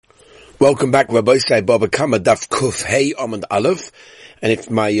Welcome back, Rabbi Say Bava Kamma, Daf Kuf Hey Amand Aleph. And if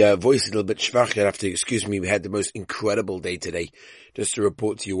my voice is a little bit schwach, you'll have to excuse me. We had the most incredible day today. Just to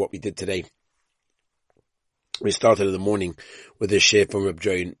report to you what we did today. We started in the morning with a share from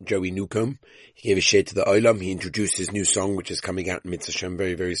Rabbi Joey Newcomb. He gave a share to the Olam. He introduced his new song, which is coming out in Mitzvah Shem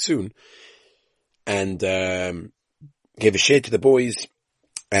very, very soon. And gave a share to the boys.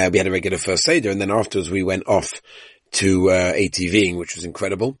 We had a regular first Seder, and then afterwards we went off to ATVing, which was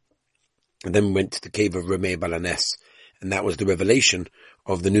incredible. And then we went to the cave of Rameh Balanes, and that was the revelation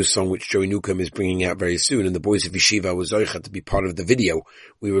of the new song which Joey Newcomb is bringing out very soon. And the boys of Yeshiva was zoicha to be part of the video.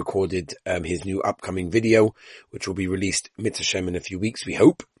 We recorded his new upcoming video, which will be released Mitzvah Shem in a few weeks, we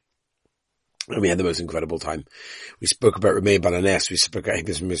hope. And we had the most incredible time. We spoke about Rameh Balanes, we spoke about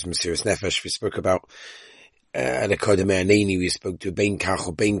Hibis Mesiras Nefesh, we spoke about we spoke to Bein Kach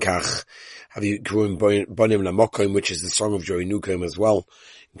or Bein Kach, have you grown Bonim Lamokim, which is the song of Joey Newcomb as well.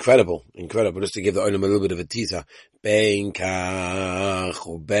 Incredible. Just to give the Olam a little bit of a teaser. Bein Kach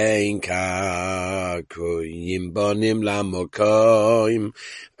or Bein Kach, Yim Bonim Lamokim.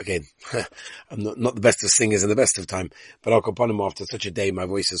 Okay, I'm not the best of singers in the best of time, but I'll upon him after such a day, my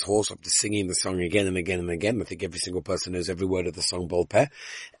voice is hoarse after singing the song again and again and again. I think every single person knows every word of the song Bol Peh,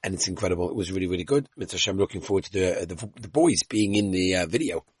 and it's incredible. It was really, really good. Mitzvah Shem, looking forward to the boys being in the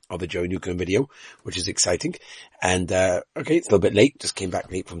video of the Joey Newcomb video, which is exciting. And okay, it's a little bit late. Just came back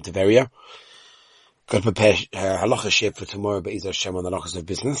late from Tiberia. Got to prepare halacha shir for tomorrow, but Izah Hashem on the halachas of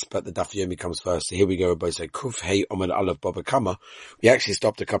business. But the daf yomi comes first. So here we go. Both say Kuf Hey Amad Aleph Bava Kamma. We actually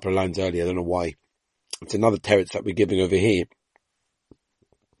stopped a couple of lines early. I don't know why. It's another teretz that we're giving over here.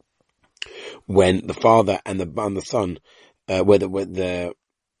 When the father and the son, where the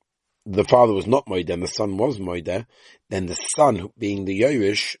father was not moeder and the son was moeder, then the son, being the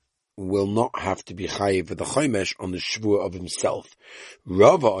Yerush, will not have to be chayiv for the chomesh on the shvur of himself.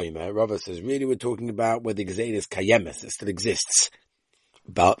 Rava says, really we're talking about where the gzeil is kayemes, it still exists.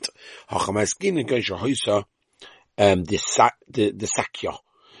 But, the sakya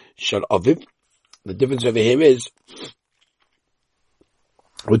shall aviv. The difference over here is,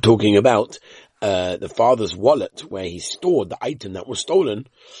 we're talking about the father's wallet, where he stored the item that was stolen,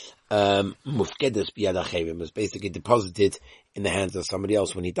 mufkedes biyad was basically deposited in the hands of somebody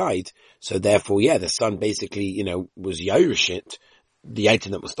else when he died. So therefore, the son basically, was Yerushit, the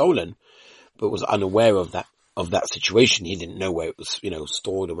item that was stolen, but was unaware of that situation. He didn't know where it was,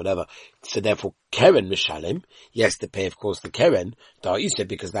 stored or whatever. So therefore, Keren Mishalem, yes, to pay, of course, the Keren, Da'iseh,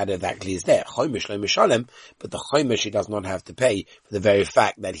 because that exactly is there. Chomesh lo Mishalem, but the Chomesh he does not have to pay for the very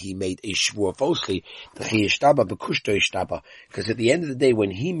fact that he made a Shvuah falsely. The Chiyishtaba, Bekushto Ishtaba. Because at the end of the day,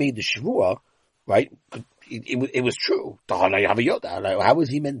 when he made the Shvuah, right, it was true. How was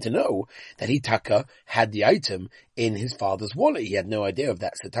he meant to know that he Taka had the item in his father's wallet? He had no idea of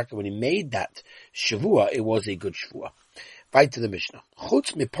that. So Taka, when he made that Shavua, it was a good Shavua. Right to the Mishnah.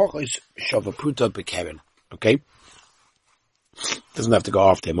 Chutz mipochos shavapruta bekeren. Okay? Doesn't have to go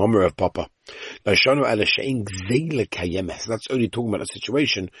after him. Omer of Papa. That's only talking about a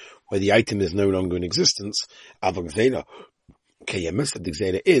situation where the item is no longer in existence. Kayemes, that the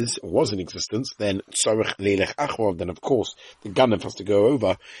Gzela is, or was in existence, then Tzorech Leilech Achorov, then of course, the Ganef has to go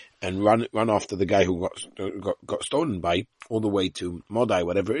over and run after the guy who got stolen by, all the way to Modai,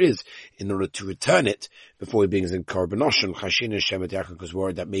 whatever it is, in order to return it before he brings in Korbanoshan, Chashin and Shemet Yaakov, because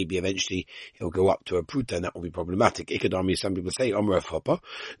worried that maybe eventually he'll go up to a Pruta, and that will be problematic. Ikadami, some people say, Omer of Hoppa,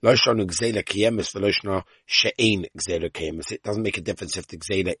 Loshon Gzela Kayemes, Veloshna She'ein Gzela Kayemes. It doesn't make a difference if the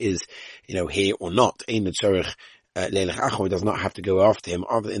Gzela is, here or not. Ein Tzorech Leilech Achor does not have to go after him,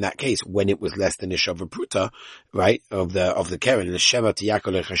 other in that case, when it was less than a Shava Pruta, right, of the Keren, the Sheva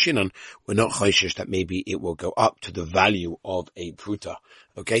Tiyakol Chashinan, we're not chayshish that maybe it will go up to the value of a Pruta.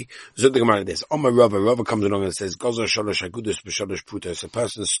 Okay? So the Gemara like this. Omar Rava comes along and says, Gozer Shalosh Agudus B'Shalosh Prutas. A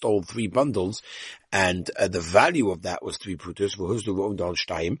person stole 3 bundles, and the value of that was 3 Prutas, V'huzdu V'omdal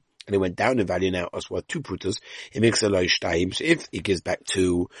Shtayim. And it went down in value now as well, 2 prutas. It makes a low shtaim. So if he gives back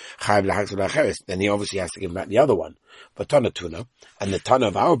 2 chayav l'hachzor l'cheres, then he obviously has to give back the other one. But Tana Tuna, and the Tana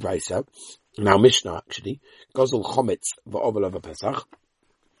of our Brisa, and our Mishnah actually, Gozel chometz v'ovel over Pesach.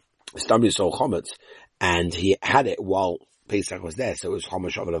 Somebody sold chometz, and he had it while Pesach was there, so it was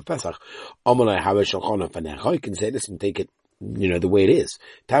chometz ovel of Pesach. Omalei havesh shulchan fanecha. You can say, listen, take it the way it is.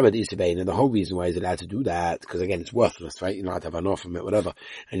 Tamad Isabain, and the whole reason why he's allowed to do that, because again, it's worthless, right? You're not allowed to have an offer from it, whatever,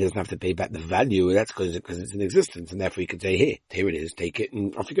 and he doesn't have to pay back the value, that's because it's in existence, and therefore you can say, here it is, take it,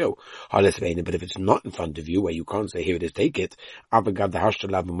 and off you go. But if it's not in front of you, where you can't say, here it is, take it, even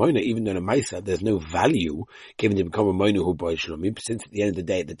though in a Maisa, there's no value given to become a Moina who buys Shlomim, since at the end of the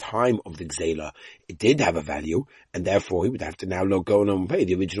day, at the time of the Gzela, it did have a value, and therefore he would have to now go and pay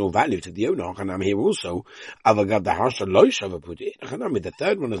the original value to the owner, and I'm here also, the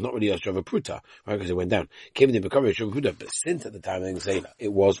third one is not really a Shavaputa, right, because it went down. Given to become a Shavaputa, but since at the time of the Gzela,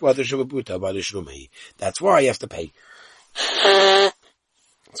 it was by the Shavaputa, by the Shlomim. That's why you have to pay.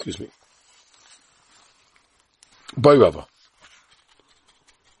 Excuse me. By Rava.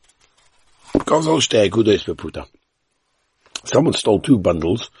 Someone stole 2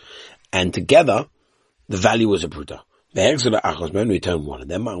 bundles, and together, the value was a pruta. The Hexel Achos man returned one of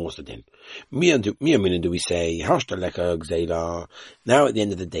them. What's the din? Me and do we say Hashta Leka Gzela? Now at the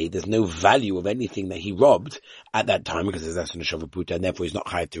end of the day, there's no value of anything that he robbed at that time because there's less than a Shavaputa, and therefore he's not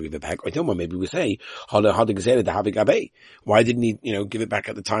hired to give it back. Or maybe we say Hala Gzela the Havik Abe. Why didn't he, give it back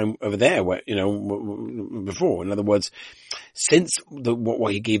at the time over there, where before? In other words, since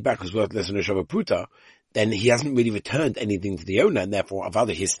what he gave back was worth less than a Shavaputa, then he hasn't really returned anything to the owner, and therefore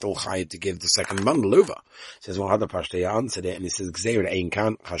Avada he's still hired to give the second bundle over. Says well, Hadar Pashta answered it, and he says Gzeira ein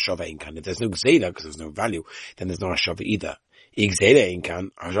kan, Hashava ein kan. If there's no Gzeira because there's no value, then there's no Hashava either. Gzeira ein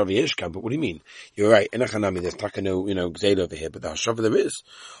kan, Hashava yesh kan. But what do you mean? You're right. Enachanami, there's takano, Gzeira over here, but the Hashava there is.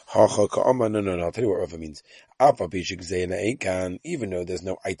 Hacha ka'ama. No. I'll tell you what Rava means. Alpha Bisha Gzeira ein kan. Even though there's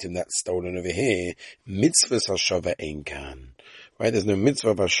no item that's stolen over here, mitzvahs Hashava ein kan. Right? There's no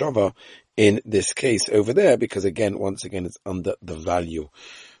mitzvah of Hashava in this case over there, because once again, it's under the value.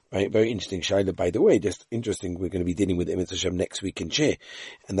 Right? Very interesting, Shaila, by the way, just interesting, we're going to be dealing with Emet Hashem next week in Sheh,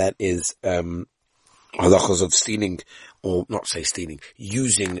 and that is, halachos of stealing, or not say stealing,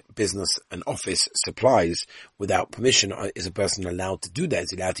 using business and office supplies without permission. Is a person allowed to do that?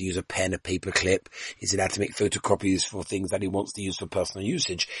 Is he allowed to use a pen, a paper clip? Is he allowed to make photocopies for things that he wants to use for personal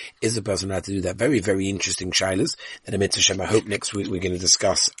usage? Is a person allowed to do that? Very, very interesting shilas that Emet Hashem, I hope next week we're going to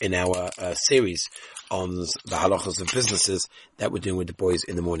discuss in our series on the halachos of businesses that we're doing with the boys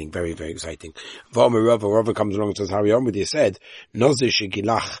in the morning. Very, very exciting. Rava comes along and says, Hari Omid said, Nozir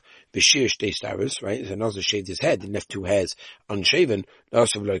Shegilach B'shir Shtei Staros, right? So Nozir shaved his head and left 2 hairs unshaven. He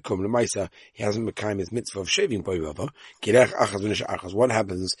hasn't become his mitzvah of shaving by Rava. What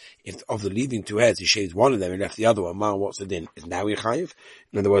happens if of the leaving 2 hairs he shaves one of them and left the other one? What's the din? Is now chayiv?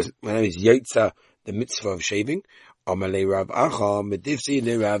 In other words, when he's yotza the mitzvah of shaving. Amalei Rav Acha medivsi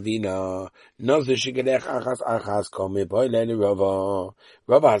leravina nozir shigelech achas komi boy leni Rava.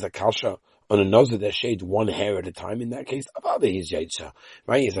 Rava has a kasha on a nozir that shaved 1 hair at a time. In that case, avada he's yotza,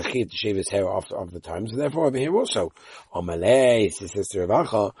 right? He's a chiyuv to shave his hair off the time, so therefore over here also. Amalei, sister Rav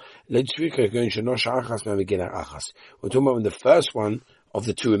Acha leitzrika going shenosh achas me'megilach achas. We're talking about when the first one of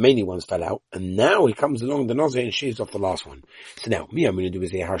the 2 remaining ones fell out, and now he comes along the nozir and shaves off the last one. So now, me, I'm going to do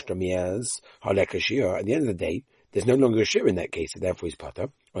is a hashta miyaz halek shir. At the end of the day, there's no longer a shear in that case, so therefore he's pata.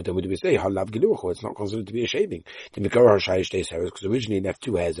 Or then we do say halav gilucho. It's not considered to be a shaving. The mikor hashayish shtei saros, because originally he left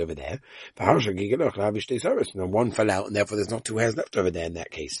 2 hairs over there. For harsha giluch lavish shtei saros, and 1 fell out, and therefore there's not 2 hairs left over there in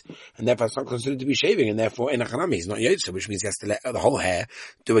that case, and therefore it's not considered to be shaving, and therefore enachanami he's not yotza, which means he has to let the whole hair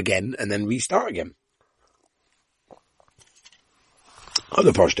do again and then restart again.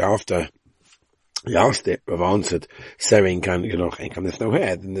 Other pashta after he asked it, Rav answered, Sarah can, there's no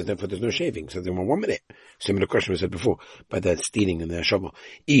hair, then there's no shaving. So then 1 minute. Similar question we said before, but they're stealing in their shovel.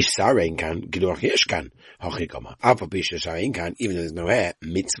 Ish Sarah can, Giluach Yesh can, Bava Kamma. Alpha Bisha Sarah can, even though there's no hair,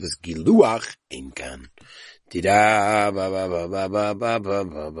 mitzvahs Giluach can. Tida, ba ba ba ba ba ba ba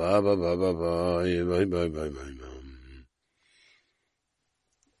ba ba ba ba ba ba ba ba.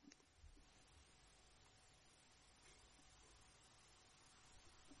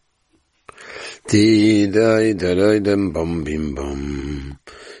 Ti-da-da-da-dum, bum, bim, bum.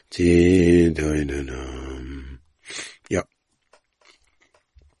 Ti-da-da-dum. Yep.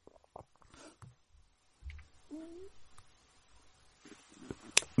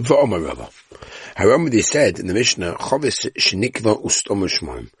 V'omar Rava. Haramadi said in the Mishnah, Chovis shenikva ustom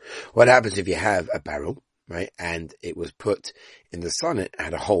shmoim. What happens if you have a barrel, right, and it was put in the sun, it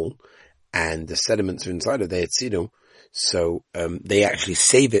had a hole, and the sediments are inside of the Yetzidu, so they actually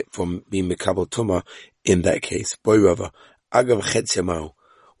save it from being Mekabel Tumah in that case. Boy Rava, Agav Chetzemau.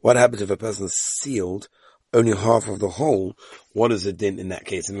 What happens if a person sealed only half of the hole? What is the din in that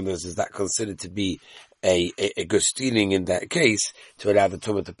case? In other words, is that considered to be a good stealing in that case to allow the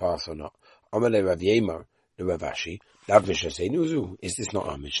Tumah to pass or not? Amalei Rav Yemar, the Rav Ashi, Lav Mishnah say nuzu. Is this not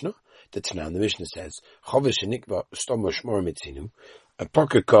our Mishnah? The Tanan, the Mishnah says, Chovish shenikba stomach shmor mitzinu. A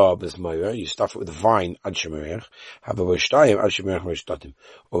pocket carb is moira, you stuff it with a vine, ad shemerech, have a washtayim, ad shemerech meshtatim.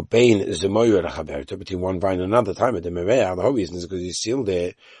 Or bain is a moira lachaberta, between one vine and another time, at the mereh, the whole reason is because you sealed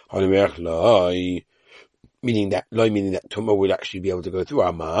it, hanemerech lai, meaning that tumah will actually be able to go through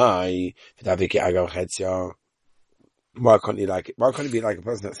amai, v'davike agav chetzia. Why can't it be like a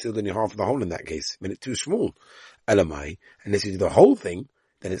person that's sealed only half of the hole in that case? I mean, it's too small. Elamai, unless you do the whole thing,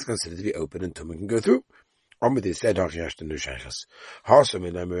 then it's considered to be open and tumah can go through. Amid said, in other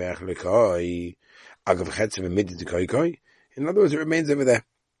words, it remains over there.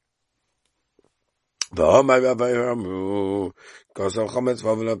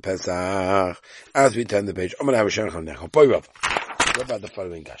 As we turn the page, what about the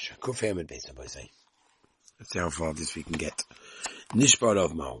following gasha? Let's see how far this we can get. Nishbar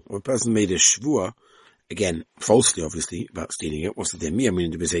of Mal. When a person made a shvua, again, falsely, obviously, about stealing it. What's the name? I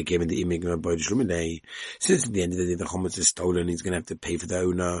mean, to say, given the image of Boyd since at the end of the day, the chometz is stolen, he's going to have to pay for the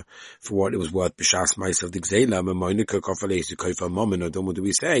owner for what it was worth. B'shas mice of the gzela, Mamonika Kofale, to Kofa Momin, or what do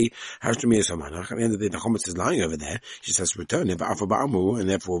we say? Hashtamir Samanach. At the end of the day, the chometz is lying over there. He just has to return it, but Afra Ba'amu, and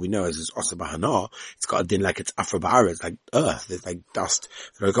therefore we know as it's Osa Bahana, it's got a din like it's Afra Ba'ara, it's like earth, it's like dust.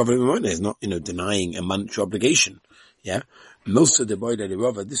 It's not, denying a monetary obligation. Yeah? Milsa the boy the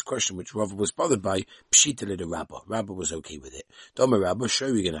Rava, this question which Rava was bothered by, Pshita the Rabba. Rabba was okay with it. Doma Rabba, show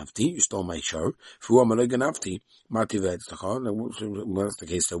you ganafti, you stole my show. Fuamala ganafti, Marti Vedstachon, what's the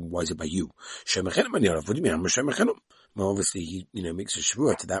case, so why is it by you? Shemachenum and Yorov, what do you mean? I'm a Shemachenum. Well, obviously, he, makes a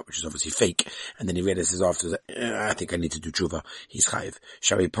shvua to that, which is obviously fake. And then he realizes afterwards, I think I need to do tshuva. He's chayiv.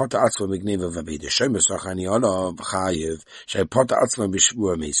 Shall we pota atzlo migneva vaveda? Shoy mesachani olav, chayiv. Shall we pota atzlo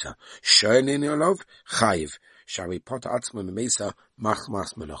b'shvua mesa? Shoy nini olav, chayiv. Shall we pota atzlo mesa, mach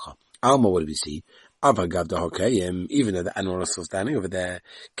melacha. Alma, what do we see? Avagav the hokayim, even though the animal is still standing over there,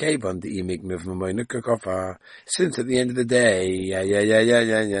 Kevon the imignav mamoina kukofa. Since at the end of the day,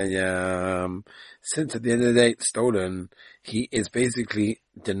 since at the end of the day it's stolen, he is basically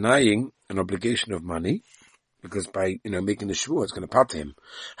denying an obligation of money, because by, making the shvua, it's going to part him.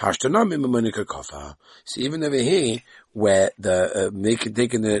 So even over here, where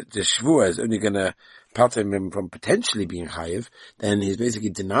taking the shvua is only going to part him from potentially being chayiv, then he's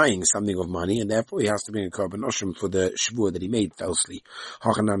basically denying something of money, and therefore he has to bring a korban oshim for the shvua that he made falsely.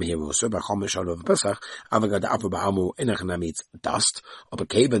 Hachanami here also, by chomesh olav pesach, avagad afu ba'amu enachanami, it's dust, or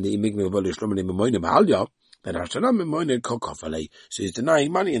b'keban the imignu v'olish lomani memoyne ba'alya, then Hashanah memoyne kokofale. So he's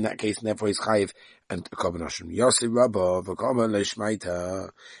denying money in that case, and therefore he's chayiv and a korban oshim. Yossi rabba v'kama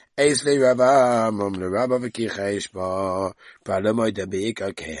leishmaita. Eisle Rava, Momle Rava v'kichesh ba, Pralamoy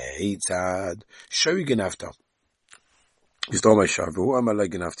debeika keitzad. Show you genafta. You stole my shavu, am I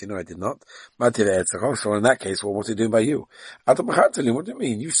like genafti? No, I did not. So in that case, well, what's he doing by you? What do you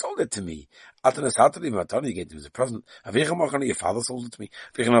mean? You sold it to me. You gave it as a present. Your father sold it to me.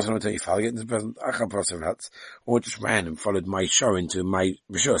 Your father gave it as a present. Or just ran and followed my show into my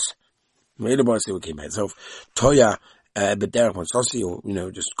rishus. What came by itself. Toya. But Derek Matsasi, or,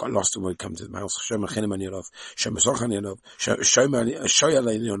 just got lost when it comes to the mouse. Show Machinam and Yonov, Show Masochan Yonov, Show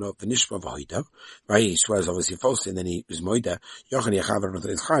Yonov, the Nishma Vahida, right? He swears obviously falsely, and then he was Moida, Yochan Yachavar, and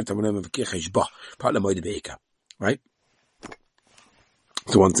it's hard to remember Kirchesh Bah, part of Moida Beika, right?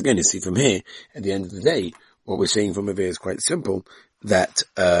 So once again, you see from here, at the end of the day, what we're saying from over here is quite simple, that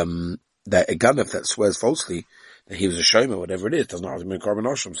a Ganef that swears falsely, that he was a Shoma, whatever it is, does not have to be a Korban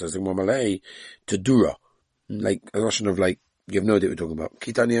Osham, says the Malay, to Dura. Like a notion of you have no idea what we're talking about.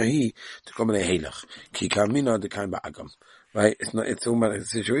 Kitaniyahi to come in a halach. Kikamina the kind of agam. Right? It's talking about a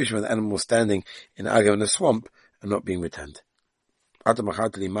situation where the animal is standing in agam in a swamp and not being returned.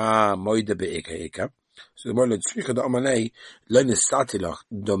 Atamachatli ma moida be'eka eka. So the word tzricha da amalei lo nisatilach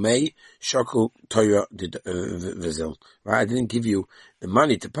domei shaku toya v'zel. Right? I didn't give you the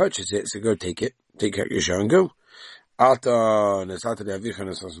money to purchase it, so go take it, take out your show and go. Ata nisatili avicha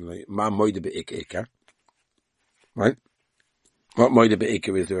nisasuli ma moida be'eka eka. Right? What Moida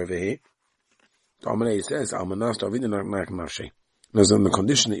Be'ikah is there over here? The Amalei says, Almanasta Avinah Nafshe. There's on the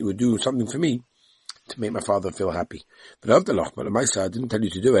condition that you would do something for me to make my father feel happy. But of the loch, but on my side, I didn't tell you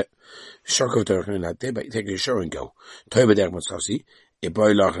to do it. Shokov Terachin that day, but you take your show and go. Toiba Derek Matsasi, a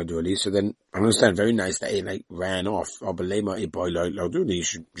boy Lachaduli. So then, I understand, very nice that he ran off. Oh, but Lema, a boy Lachaduli, you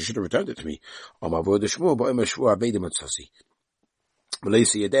should have returned it to me. Oh, my boy, the Shmur, but I'm a Shmur, Abeda Matsasi.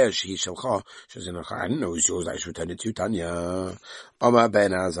 Malaysia Yadesh, he shalcha, Shazinacha, I didn't know it was yours, I should return it to Tanya. Oma ben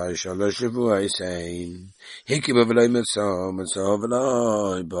Azai Shalosh Shavuai saying, Hiki Bavaloi Mitzah, Mitzah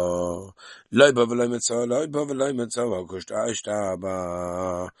Valoi Ba, Loi Bavaloi Mitzah, Loi Bavaloi Mitzah, Kushta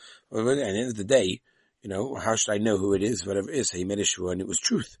Ashtaba. Well, at the end of the day, how should I know who it is, whatever it is? So he made a shvua and it was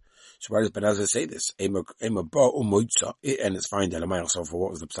truth. So why does Ben Azar say this? And it's fine that I might also for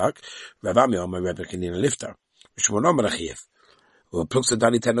what was the psak. Ravami on my Rebbe Kanina Lifter. Plugs the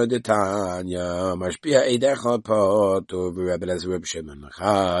Dali Tano de Tanya, Mashpia Eidechot Pot, or Rebbe as Reb Shimon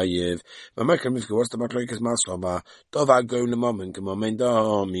Chayiv. Mamakam if was the Maklaikas Masoma, Dova go in the moment,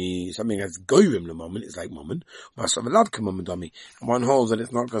 Kamomendomi. Something that's go in the moment is like moment. Masoma love Kamomendomi. And one holds that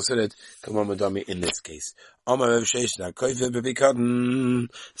it's not considered Kamomendomi in this case. Omar Reb Sheshna, Koifa Bibikadn,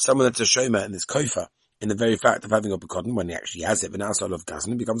 someone that's a Shoma in this Koifa. In the very fact of having a Bekadon, when he actually has it, but now sort of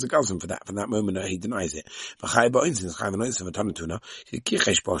Gazan, it becomes a Gazan for that moment he denies it. My love, Oinish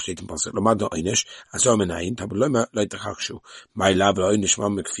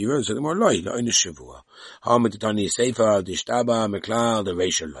Mam McFever, so the more loy, Oinish Shavua. How much Tony Sefer, the Staba, McLeod, the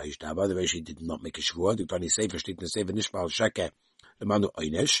racial loy Staba, the racial did not make a Shavua, the Tony Sefer, State in the Sefer Nishmal Shake, the man of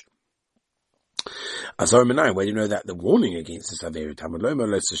Oinish. Azar Menai, where do you know that the warning against the Saveri Tamaloma,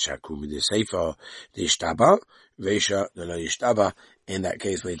 let's Shakum, the Sefer, the Ishtaba, Resha, the Lo Ishtaba, in that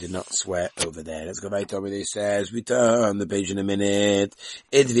case where he did not swear over there. Let's go right to where he says, we turn the page in a minute.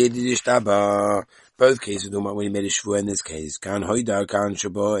 Edvid Ishtaba. Both cases do when he made a shvua in this case. Kan hoida, kan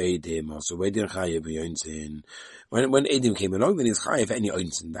shabo, edim, also wedin chayev yoinsin. When Edim came along, then he's chayev for any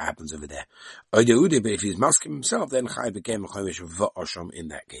oinsin that happens over there. Oida ude, but if he's masking himself, then chayev became a chayev v'osham in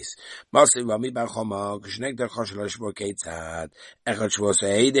that case. Masli Rami Bava Kamma, kshneg der choshel shvua keitzad, echad shvua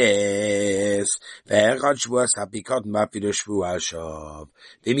seides, ve'echad shvua sapikot mafilu shvua shav.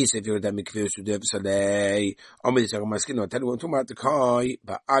 V'mi sefer dem mikvir sudev salei, omid yisar maskin, no, tell you what to about the kai,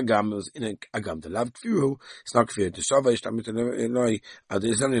 but Agam was in Agam, the love kfiru, it's not kfiru to sova,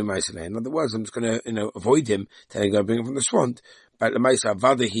 in other words, I'm just going to, avoid him, telling him to bring him from the swamp. But the Maisa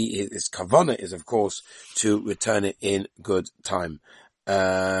Vada, his kavana is, of course, to return it in good time. Tedish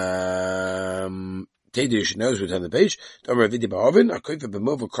knows return the page. Don't worry, Vidi Ba'ovin, Akoifa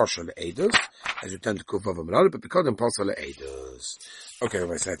B'mova Kosher Le'edos, has returned to Kufa V'Manada, but because I'm Pasal Le'edos. Okay,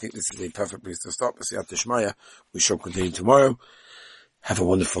 I think this is the perfect place to stop. Let's see after Shmaya. We shall continue tomorrow. Have a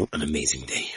wonderful and amazing day.